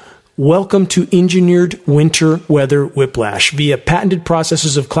 welcome to engineered winter weather whiplash via patented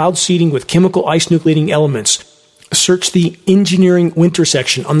processes of cloud seeding with chemical ice nucleating elements. Search the Engineering Winter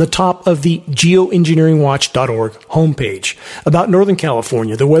section on the top of the geoengineeringwatch.org homepage. About Northern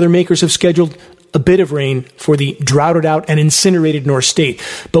California, the weather makers have scheduled a bit of rain for the droughted out and incinerated North State.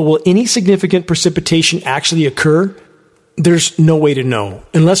 But will any significant precipitation actually occur? There's no way to know,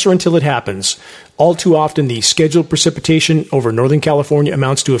 unless or until it happens. All too often, the scheduled precipitation over Northern California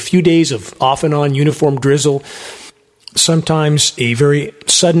amounts to a few days of off and on uniform drizzle, sometimes a very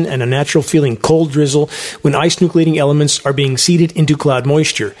sudden and unnatural feeling cold drizzle when ice nucleating elements are being seeded into cloud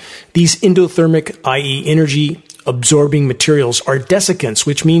moisture. These endothermic, i.e. energy absorbing materials, are desiccants,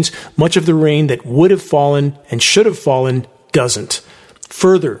 which means much of the rain that would have fallen and should have fallen doesn't.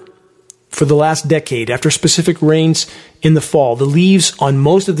 Further, for the last decade, after specific rains in the fall, the leaves on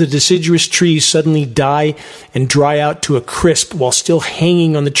most of the deciduous trees suddenly die and dry out to a crisp while still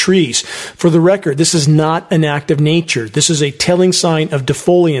hanging on the trees. For the record, this is not an act of nature. This is a telling sign of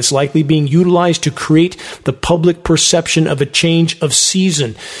defoliants likely being utilized to create the public perception of a change of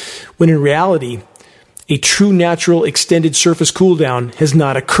season, when in reality, a true natural extended surface cool down has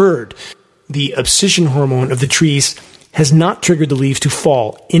not occurred. The abscission hormone of the trees has not triggered the leaves to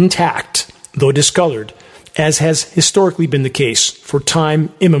fall intact, though discolored, as has historically been the case for time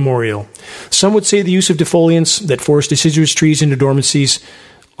immemorial. Some would say the use of defoliants that force deciduous trees into dormancies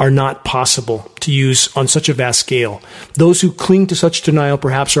are not possible to use on such a vast scale. Those who cling to such denial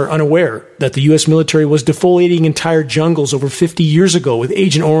perhaps are unaware that the U.S. military was defoliating entire jungles over 50 years ago with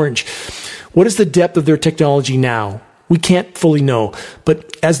Agent Orange. What is the depth of their technology now? We can't fully know,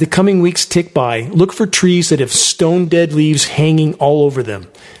 but as the coming weeks tick by, look for trees that have stone-dead leaves hanging all over them.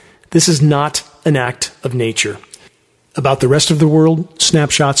 This is not an act of nature. About the rest of the world,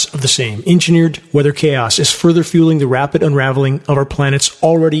 snapshots of the same. Engineered weather chaos is further fueling the rapid unraveling of our planet's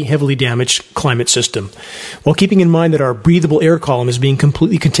already heavily damaged climate system. While keeping in mind that our breathable air column is being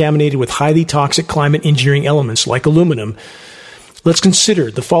completely contaminated with highly toxic climate engineering elements like aluminum, let's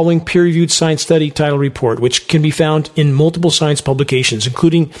consider the following peer-reviewed science study title report, which can be found in multiple science publications,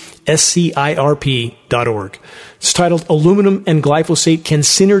 including scirp.org. It's titled, Aluminum and Glyphosate Can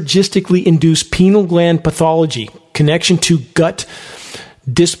Synergistically Induce Pineal Gland Pathology, Connection to Gut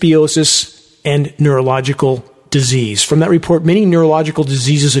Dysbiosis and Neurological Disease. From that report, many neurological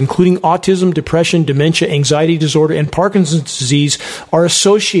diseases, including autism, depression, dementia, anxiety disorder, and Parkinson's disease, are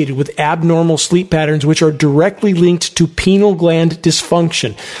associated with abnormal sleep patterns, which are directly linked to pineal gland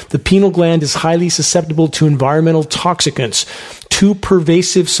dysfunction. The pineal gland is highly susceptible to environmental toxicants. Two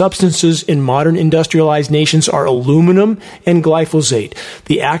pervasive substances in modern industrialized nations are aluminum and glyphosate,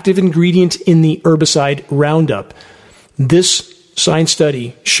 the active ingredient in the herbicide Roundup. This science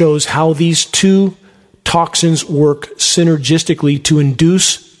study shows how these two toxins work synergistically to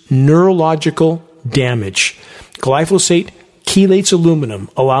induce neurological damage. Glyphosate chelates aluminum,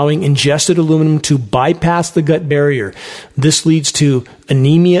 allowing ingested aluminum to bypass the gut barrier. This leads to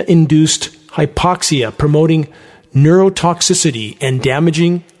anemia-induced hypoxia, promoting neurotoxicity and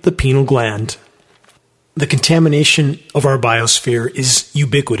damaging the pineal gland. The contamination of our biosphere is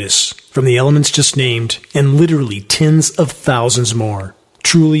ubiquitous, from the elements just named, and literally tens of thousands more.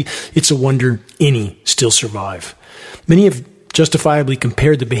 Truly, it's a wonder any still survive. Many have justifiably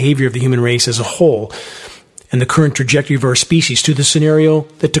compared the behavior of the human race as a whole and the current trajectory of our species to the scenario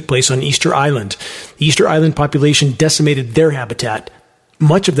that took place on Easter Island. The Easter Island population decimated their habitat.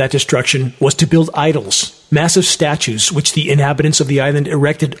 Much of that destruction was to build idols, massive statues, which the inhabitants of the island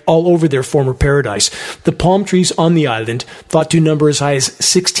erected all over their former paradise. The palm trees on the island, thought to number as high as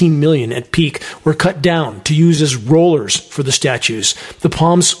 16 million at peak, were cut down to use as rollers for the statues. The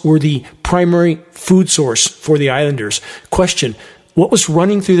palms were the primary food source for the islanders. Question, what was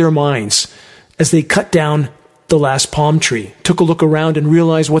running through their minds as they cut down the last palm tree, took a look around and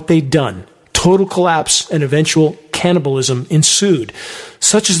realized what they'd done? Total collapse and eventual cannibalism ensued.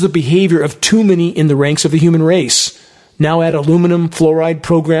 Such is the behavior of too many in the ranks of the human race. Now add aluminum, fluoride,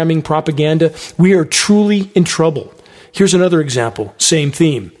 programming, propaganda. We are truly in trouble. Here's another example, same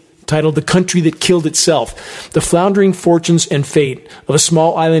theme, titled The Country That Killed Itself. The floundering fortunes and fate of a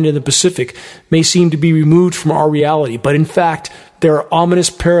small island in the Pacific may seem to be removed from our reality, but in fact, there are ominous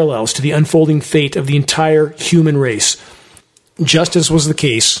parallels to the unfolding fate of the entire human race. Just as was the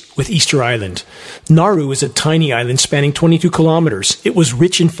case with Easter Island. Nauru is a tiny island spanning 22 kilometers. It was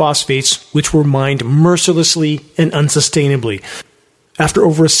rich in phosphates, which were mined mercilessly and unsustainably. After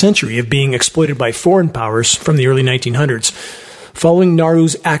over a century of being exploited by foreign powers from the early 1900s, following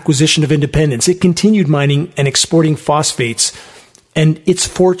Nauru's acquisition of independence, it continued mining and exporting phosphates, and its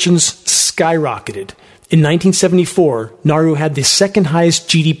fortunes skyrocketed. In 1974, Nauru had the second highest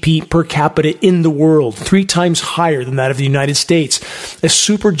GDP per capita in the world, 3 times higher than that of the United States. A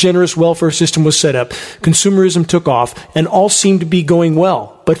super generous welfare system was set up, consumerism took off, and all seemed to be going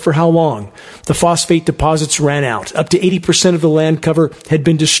well. But for how long? The phosphate deposits ran out. Up to 80% of the land cover had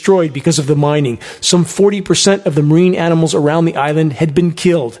been destroyed because of the mining. Some 40% of the marine animals around the island had been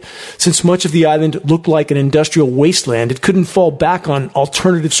killed. Since much of the island looked like an industrial wasteland, it couldn't fall back on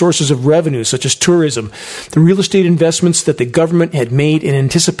alternative sources of revenue, such as tourism. The real estate investments that the government had made in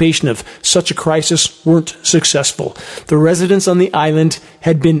anticipation of such a crisis weren't successful. The residents on the island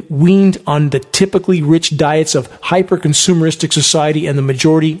had been weaned on the typically rich diets of hyper-consumeristic society, and the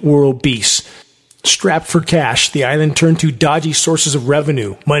majority were obese. Strapped for cash, the island turned to dodgy sources of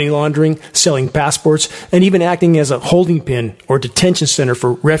revenue, money laundering, selling passports, and even acting as a holding pen or detention center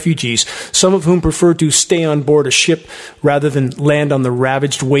for refugees, some of whom preferred to stay on board a ship rather than land on the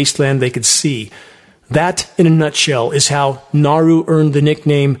ravaged wasteland they could see. That, in a nutshell, is how Nauru earned the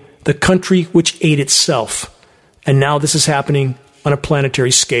nickname, the country which ate itself. And now this is happening on a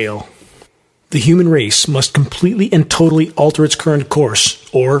planetary scale. The human race must completely and totally alter its current course,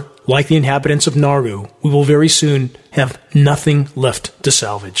 or, like the inhabitants of Nauru, we will very soon have nothing left to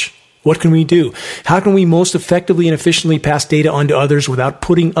salvage. What can we do? How can we most effectively and efficiently pass data on to others without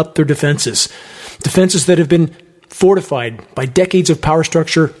putting up their defenses? Defenses that have been fortified by decades of power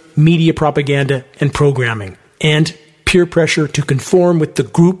structure, media propaganda, and programming, and peer pressure to conform with the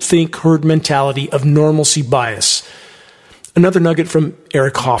groupthink herd mentality of normalcy bias. Another nugget from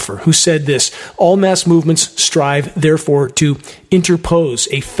Eric Hoffer, who said this: all mass movements strive, therefore, to interpose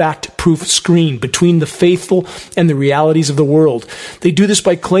a fact-proof screen between the faithful and the realities of the world. They do this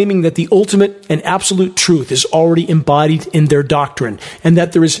by claiming that the ultimate and absolute truth is already embodied in their doctrine, and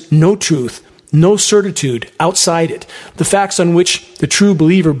that there is no truth, no certitude outside it. The facts on which the true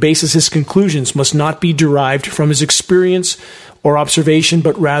believer bases his conclusions must not be derived from his experience or observation,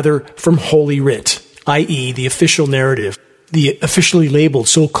 but rather from Holy Writ, i.e., the official narrative, the officially labeled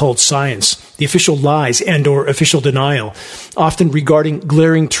so-called science, the official lies and or official denial, often regarding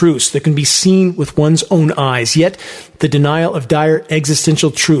glaring truths that can be seen with one's own eyes. Yet, the denial of dire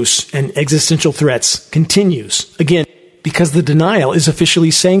existential truths and existential threats continues. Again, because the denial is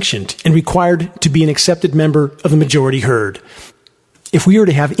officially sanctioned and required to be an accepted member of the majority herd. If we are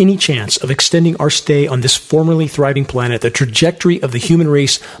to have any chance of extending our stay on this formerly thriving planet, the trajectory of the human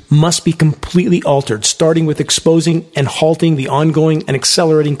race must be completely altered, starting with exposing and halting the ongoing and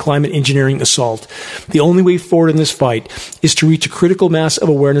accelerating climate engineering assault. The only way forward in this fight is to reach a critical mass of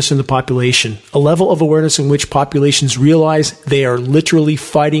awareness in the population, a level of awareness in which populations realize they are literally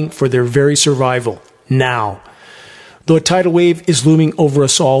fighting for their very survival, now. Though a tidal wave is looming over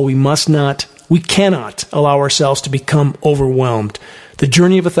us all, we cannot allow ourselves to become overwhelmed. The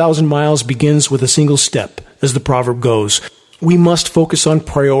journey of 1,000 miles begins with a single step, as the proverb goes. We must focus on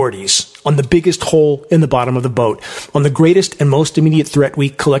priorities, on the biggest hole in the bottom of the boat, on the greatest and most immediate threat we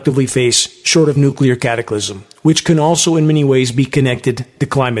collectively face, short of nuclear cataclysm, which can also in many ways be connected to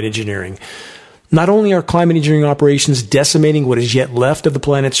climate engineering. Not only are climate engineering operations decimating what is yet left of the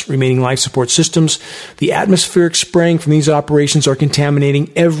planet's remaining life support systems, the atmospheric spraying from these operations are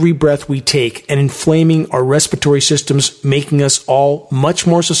contaminating every breath we take and inflaming our respiratory systems, making us all much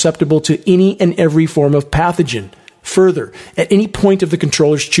more susceptible to any and every form of pathogen. Further, at any point of the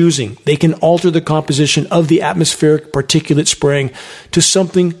controller's choosing, they can alter the composition of the atmospheric particulate spraying to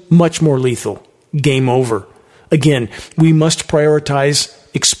something much more lethal. Game over. Again, we must prioritize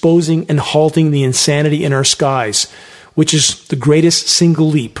exposing and halting the insanity in our skies, which is the greatest single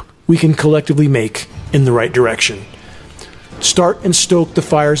leap we can collectively make in the right direction. Start and stoke the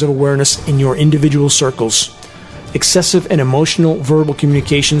fires of awareness in your individual circles. Excessive and emotional verbal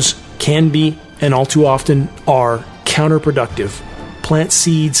communications can be, and all too often are, counterproductive. Plant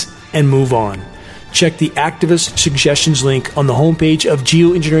seeds and move on. Check the activist suggestions link on the homepage of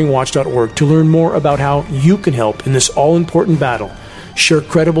geoengineeringwatch.org to learn more about how you can help in this all-important battle Share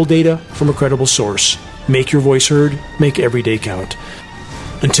credible data from a credible source. Make your voice heard. Make every day count.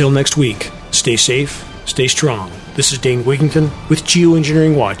 Until next week, stay safe, stay strong. This is Dane Wigington with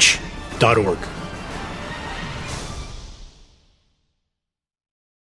Geoengineeringwatch.org.